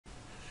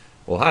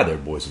Well, hi there,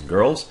 boys and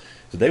girls.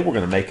 Today we're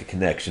going to make a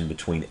connection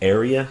between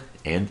area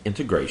and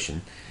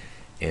integration.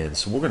 And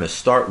so we're going to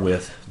start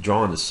with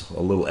drawing this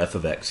a little f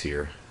of x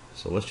here.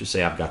 So let's just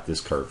say I've got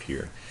this curve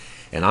here.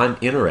 And I'm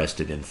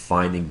interested in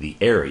finding the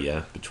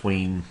area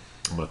between,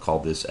 I'm going to call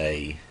this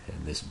A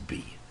and this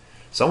B.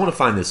 So I want to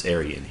find this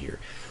area in here.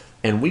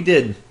 And we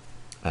did,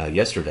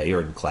 yesterday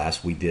or in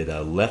class, we did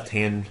a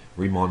left-hand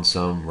Riemann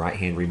sum,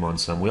 right-hand Riemann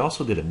sum. We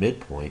also did a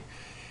midpoint.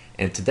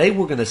 And today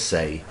we're going to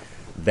say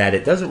that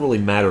it doesn't really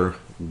matter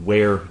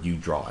where you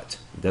draw it.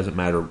 It doesn't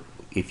matter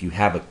if you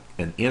have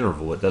an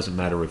interval. It doesn't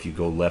matter if you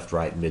go left,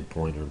 right,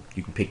 midpoint, or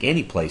you can pick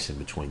any place in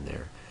between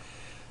there.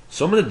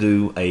 So I'm going to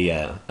do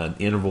an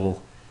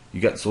interval.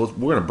 So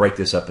we're going to break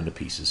this up into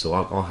pieces. So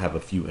I'll have a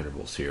few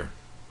intervals here.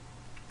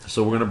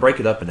 So we're going to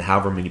break it up into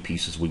however many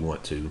pieces we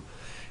want to.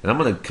 And I'm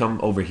going to come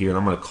over here and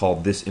I'm going to call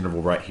this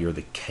interval right here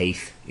the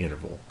kth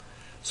interval.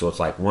 So it's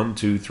like 1,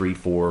 2, 3,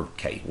 4,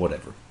 k,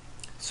 whatever.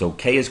 So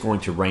k is going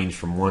to range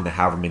from 1 to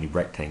however many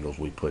rectangles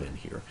we put in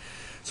here.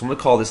 So I'm going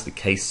to call this the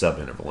k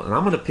subinterval. And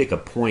I'm going to pick a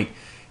point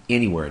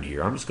anywhere in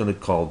here. I'm just going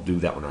to do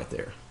that one right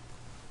there.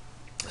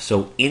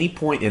 So any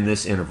point in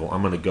this interval,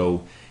 I'm going to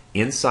go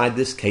inside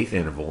this kth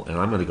interval and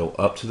I'm going to go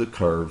up to the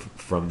curve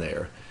from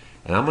there.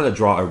 And I'm going to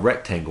draw a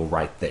rectangle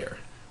right there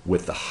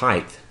with the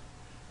height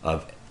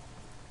of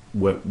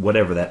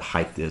whatever that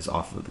height is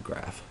off of the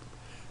graph.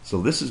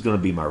 So this is going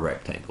to be my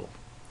rectangle.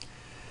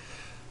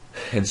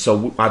 And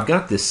so I've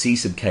got this c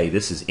sub k.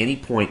 This is any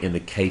point in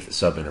the kth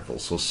subinterval.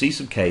 So c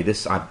sub k,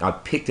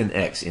 I've picked an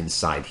x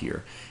inside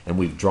here. And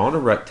we've drawn a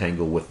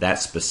rectangle with that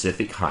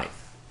specific height.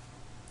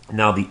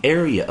 Now the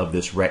area of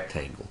this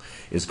rectangle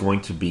is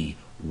going to be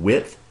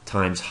width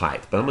times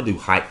height. But I'm going to do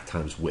height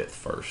times width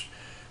first.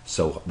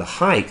 So the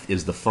height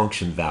is the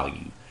function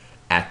value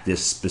at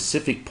this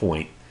specific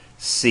point,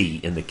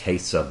 c, in the kth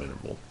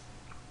subinterval.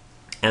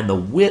 And the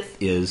width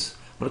is,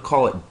 I'm going to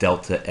call it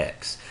delta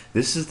x.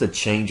 This is the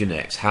change in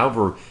x.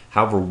 However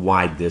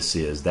wide this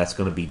is, that's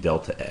going to be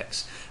delta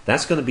x.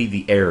 That's going to be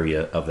the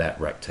area of that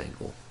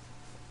rectangle.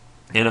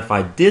 And if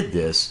I did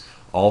this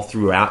all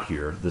throughout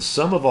here, the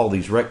sum of all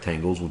these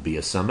rectangles would be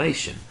a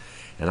summation.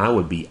 And I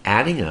would be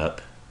adding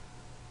up.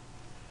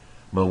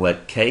 I'm going to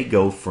let k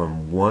go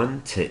from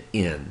 1 to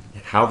n,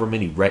 however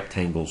many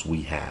rectangles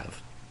we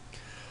have.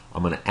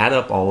 I'm going to add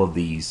up all of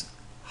these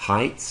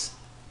heights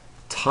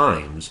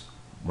times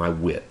my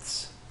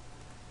widths.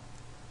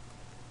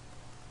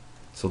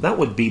 So that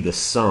would be the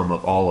sum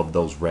of all of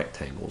those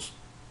rectangles.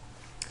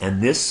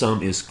 And this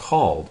sum is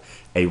called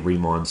a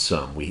Riemann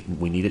sum. We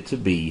need it to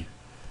be,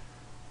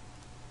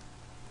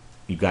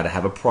 you've got to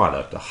have a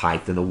product, a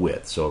height and a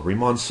width. So a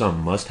Riemann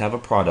sum must have a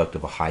product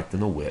of a height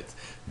and a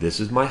width. This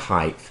is my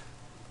height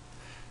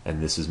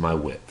and this is my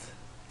width.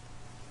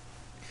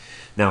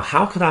 Now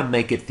how could I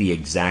make it the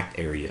exact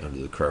area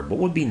under the curve? What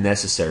would be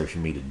necessary for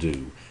me to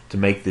do to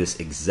make this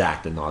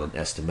exact and not an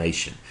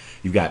estimation?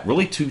 You've got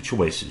really two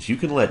choices. You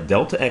can let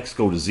delta x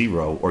go to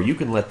 0 or you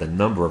can let the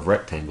number of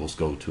rectangles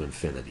go to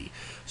infinity.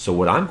 So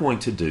what I'm going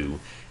to do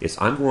is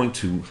I'm going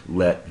to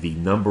let the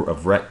number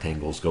of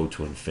rectangles go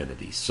to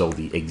infinity. So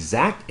the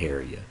exact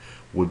area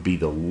would be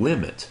the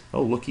limit.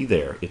 Oh, looky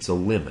there. It's a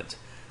limit.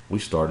 We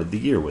started the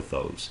year with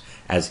those.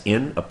 As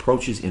n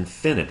approaches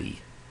infinity,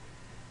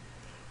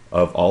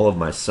 of all of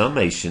my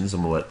summations,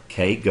 I'm going to let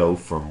k go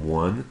from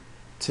 1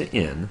 to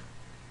n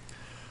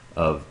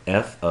of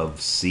f of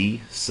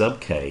c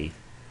sub k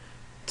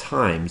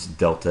times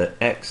delta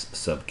x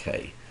sub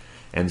k.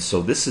 And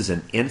so this is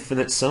an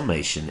infinite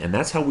summation, and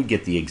that's how we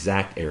get the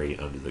exact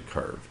area under the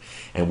curve.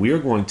 And we are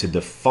going to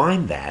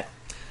define that,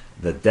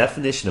 the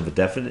definition of a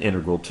definite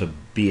integral, to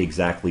be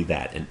exactly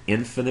that, an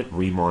infinite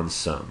Riemann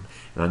sum.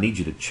 And I need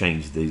you to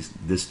change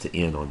this to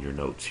n on your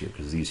notes here,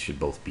 because these should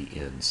both be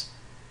n's.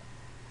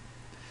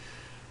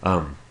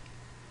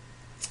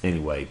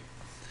 Anyway,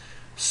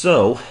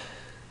 so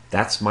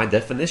that's my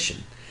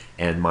definition.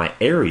 And my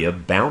area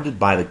bounded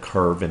by the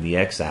curve and the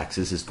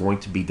x-axis is going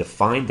to be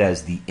defined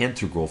as the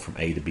integral from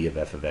a to b of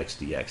f of x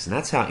dx. And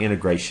that's how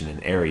integration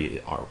and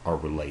area are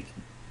related.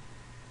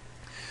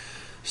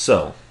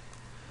 So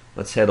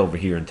let's head over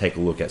here and take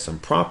a look at some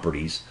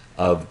properties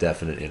of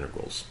definite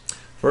integrals.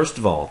 First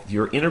of all,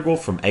 your integral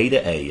from a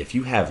to a, if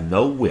you have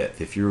no width,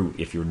 if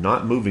you're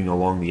not moving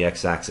along the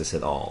x-axis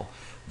at all,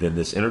 then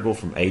this integral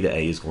from a to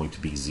a is going to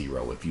be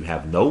 0. If you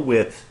have no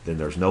width, then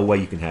there's no way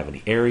you can have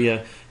any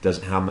area.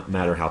 Doesn't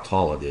matter how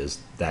tall it is,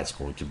 that's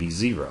going to be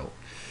 0.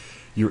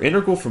 Your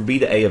integral from b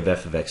to a of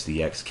f of x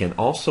dx can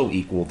also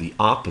equal the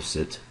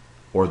opposite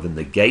or the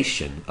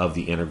negation of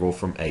the integral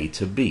from a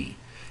to b.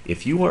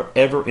 If you are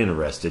ever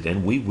interested,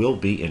 and we will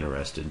be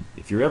interested,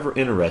 if you're ever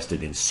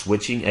interested in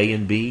switching a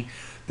and b,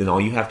 then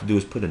all you have to do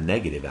is put a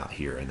negative out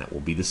here, and that will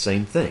be the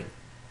same thing.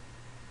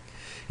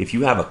 If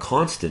you have a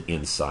constant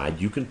inside,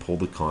 you can pull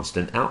the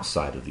constant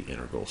outside of the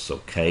integral.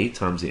 So k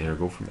times the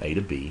integral from a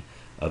to b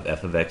of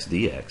f of x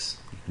dx.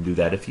 You can do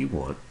that if you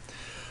want.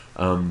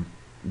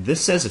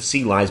 This says if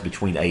c lies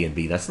between a and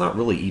b. That's not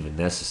really even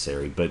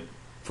necessary, but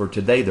for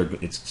today,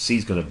 C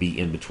is going to be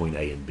in between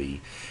a and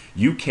b.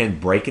 You can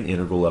break an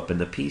integral up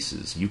into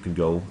pieces. You can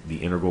go the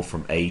integral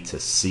from a to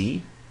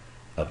c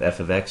of f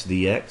of x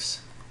dx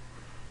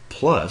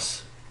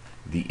plus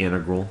the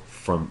integral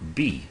from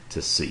b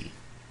to c.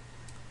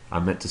 I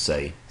meant to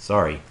say,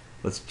 sorry,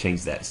 let's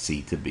change that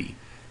c to b.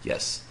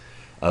 Yes,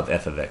 of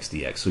f of x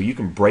dx. So you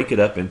can break it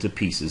up into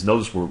pieces.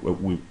 Notice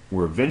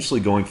we're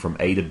eventually going from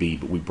a to b,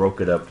 but we broke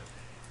it up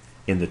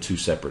into two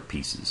separate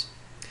pieces.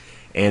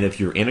 And if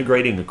you're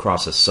integrating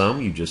across a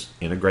sum, you just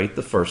integrate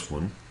the first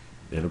one,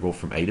 the integral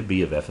from a to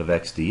b of f of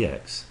x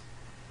dx,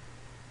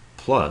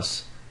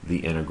 plus the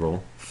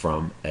integral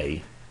from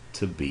a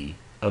to b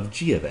of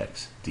g of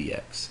x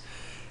dx.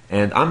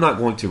 And I'm not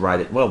going to write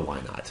it, well,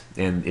 why not?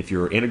 And if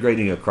you're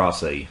integrating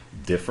across a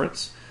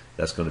difference,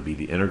 that's going to be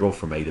the integral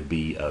from a to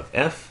b of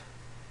f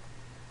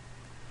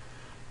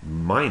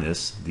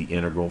minus the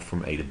integral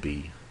from a to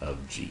b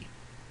of g.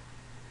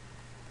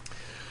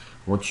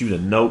 I want you to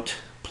note,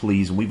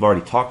 please, and we've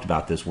already talked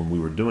about this when we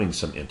were doing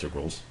some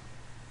integrals,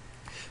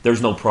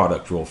 there's no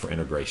product rule for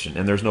integration,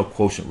 and there's no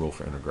quotient rule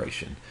for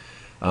integration.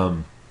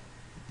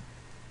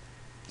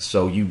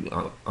 So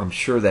I'm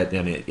sure that,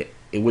 I mean,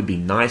 it would be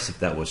nice if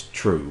that was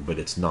true, but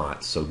it's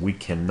not. So we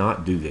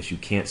cannot do this. You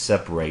can't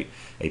separate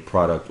a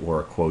product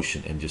or a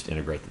quotient and just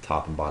integrate the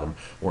top and bottom,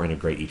 or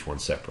integrate each one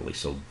separately.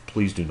 So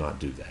please do not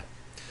do that.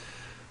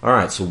 All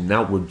right, so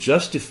now we're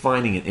just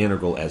defining an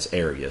integral as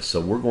area.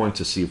 So we're going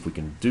to see if we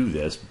can do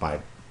this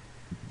by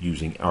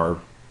using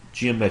our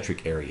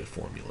geometric area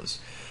formulas.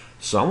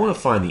 So I want to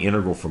find the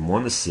integral from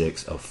 1 to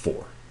 6 of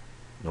 4.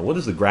 Now what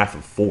does the graph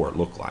of 4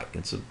 look like?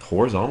 It's a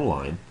horizontal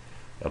line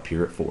up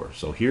here at 4.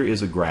 So here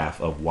is a graph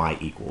of y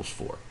equals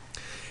 4.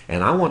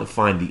 And I want to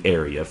find the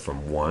area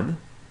from 1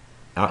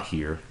 out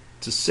here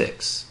to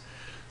 6.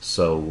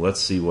 So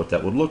let's see what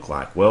that would look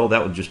like. Well,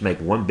 that would just make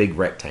one big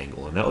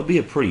rectangle, and that would be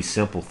a pretty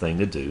simple thing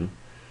to do.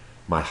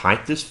 My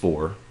height is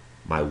 4,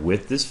 my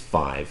width is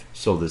 5,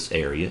 so this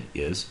area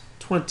is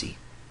 20.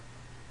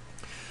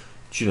 I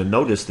want you to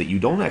notice that you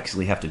don't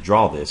actually have to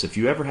draw this. If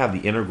you ever have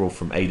the integral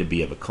from a to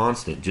b of a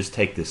constant, just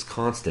take this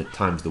constant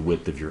times the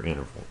width of your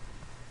interval.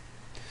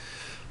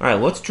 All right,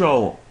 let's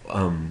draw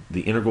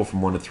the integral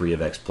from 1 to 3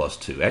 of x plus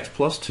 2. X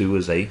plus 2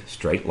 is a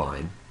straight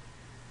line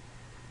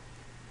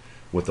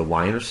with a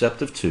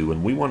y-intercept of 2,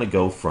 and we want to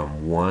go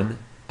from 1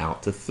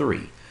 out to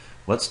 3.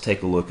 Let's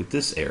take a look at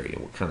this area.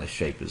 What kind of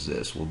shape is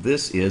this? Well,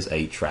 this is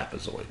a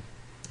trapezoid.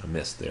 I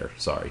missed there,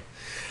 sorry.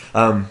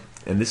 And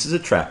this is a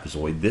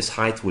trapezoid. This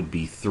height would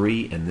be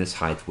 3, and this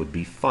height would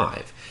be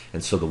 5.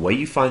 And so the way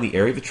you find the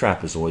area of a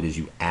trapezoid is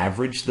you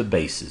average the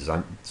bases.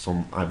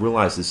 So I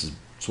realize this is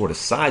sort of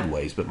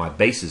sideways, but my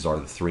bases are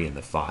the 3 and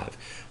the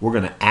 5. We're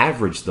going to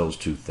average those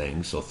two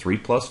things. So 3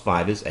 plus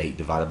 5 is 8,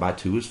 divided by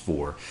 2 is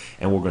 4,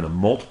 and we're going to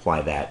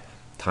multiply that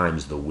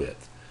times the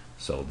width.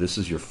 So this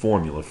is your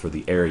formula for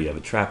the area of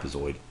a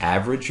trapezoid.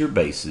 Average your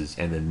bases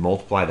and then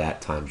multiply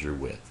that times your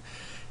width.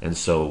 And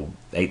so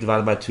 8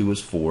 divided by 2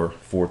 is 4.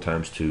 4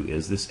 times 2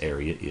 is, this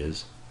area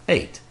is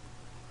 8.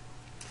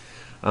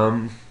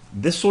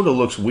 This sort of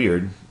looks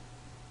weird,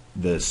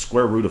 the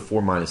square root of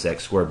 4 minus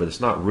x squared, but it's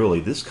not really.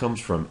 This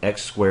comes from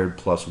x squared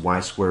plus y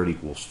squared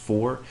equals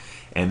 4,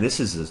 and this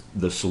is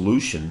the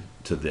solution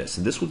to this.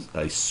 And this was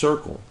a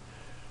circle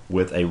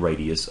with a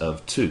radius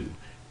of 2.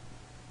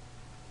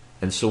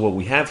 And so what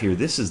we have here,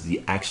 this is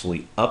the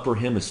actually upper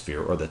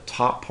hemisphere, or the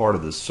top part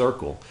of the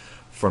circle,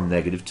 from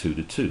 -2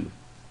 to 2.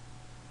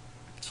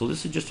 So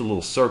this is just a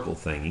little circle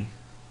thingy.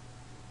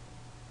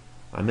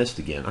 I missed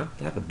again. I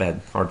have a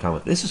hard time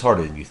with this. Is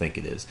harder than you think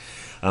it is.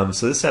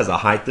 So this has a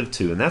height of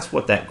 2, and that's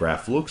what that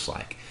graph looks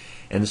like.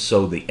 And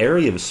so the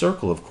area of a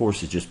circle, of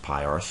course, is just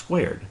pi r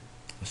squared.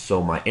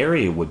 So my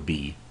area would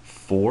be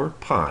 4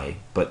 pi,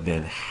 but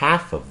then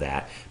half of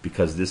that,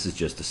 because this is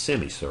just a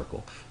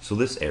semicircle. So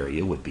this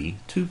area would be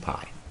 2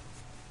 pi.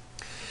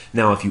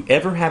 Now, if you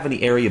ever have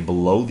any area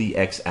below the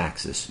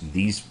x-axis,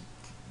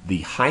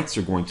 the heights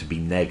are going to be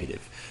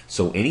negative.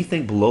 So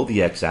anything below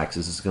the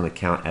x-axis is going to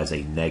count as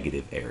a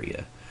negative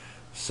area.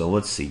 So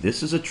let's see,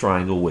 this is a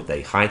triangle with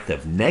a height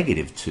of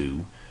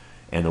 -2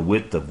 and a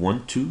width of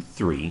 1, 2,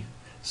 3.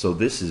 So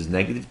this is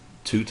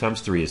 -2 times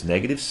 3 is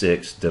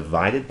 -6,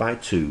 divided by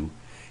 2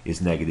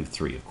 is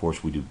 -3. Of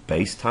course, we do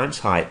base times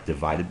height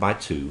divided by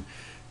 2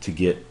 to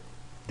get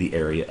the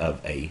area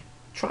of a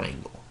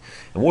triangle.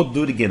 And we'll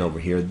do it again over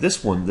here.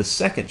 This one, the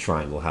second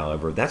triangle,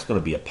 however, that's going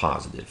to be a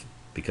positive,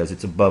 because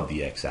it's above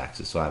the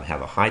x-axis. So I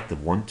have a height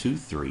of 1, 2,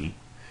 3,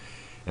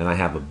 and I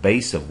have a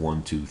base of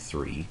 1, 2,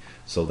 3,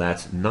 so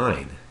that's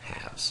 9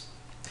 halves.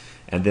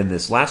 And then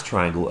this last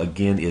triangle,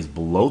 again, is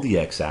below the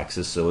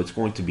x-axis, so it's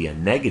going to be a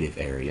negative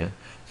area.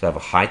 So I have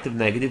a height of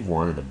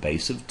 -1 and a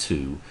base of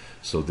 2,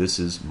 so this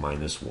is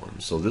 -1.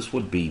 So this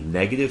would be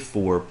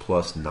 -4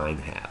 plus 9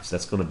 halves.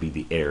 That's going to be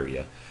the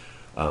area.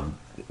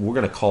 We're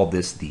going to call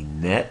this the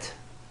net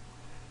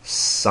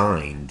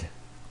signed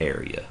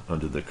area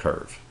under the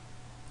curve.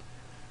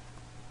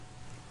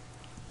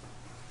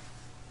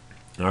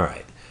 All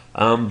right,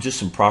 Just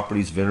some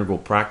properties of integral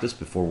practice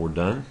before we're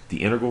done.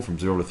 The integral from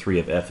 0 to 3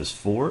 of f is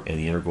 4, and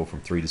the integral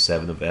from 3 to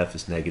 7 of f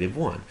is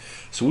 -1.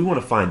 So we want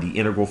to find the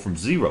integral from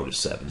 0 to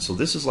 7. So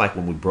this is like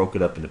when we broke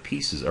it up into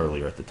pieces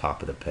earlier at the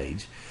top of the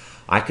page.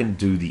 I can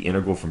do the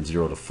integral from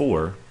 0 to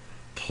 4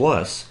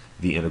 plus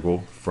the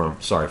integral from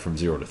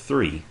 0 to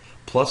 3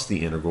 plus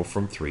the integral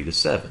from 3 to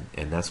 7.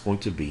 And that's going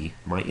to be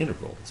my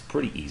integral. It's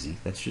pretty easy.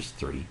 That's just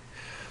 3.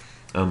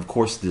 Of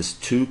course, this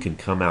 2 can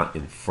come out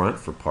in front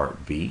for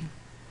part B.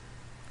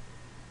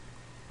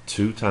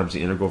 2 times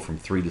the integral from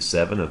 3 to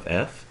 7 of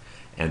f,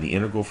 and the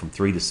integral from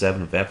 3 to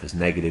 7 of f is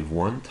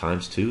 -1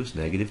 times 2 is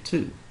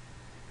 -2.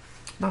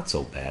 Not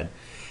so bad.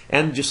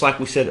 And just like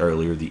we said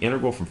earlier, the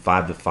integral from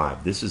 5 to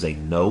 5, this is a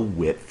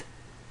no-width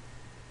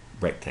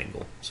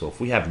rectangle. So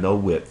if we have no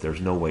width, there's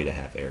no way to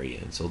have area,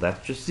 and so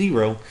that's just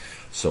 0.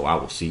 So I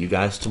will see you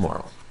guys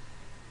tomorrow.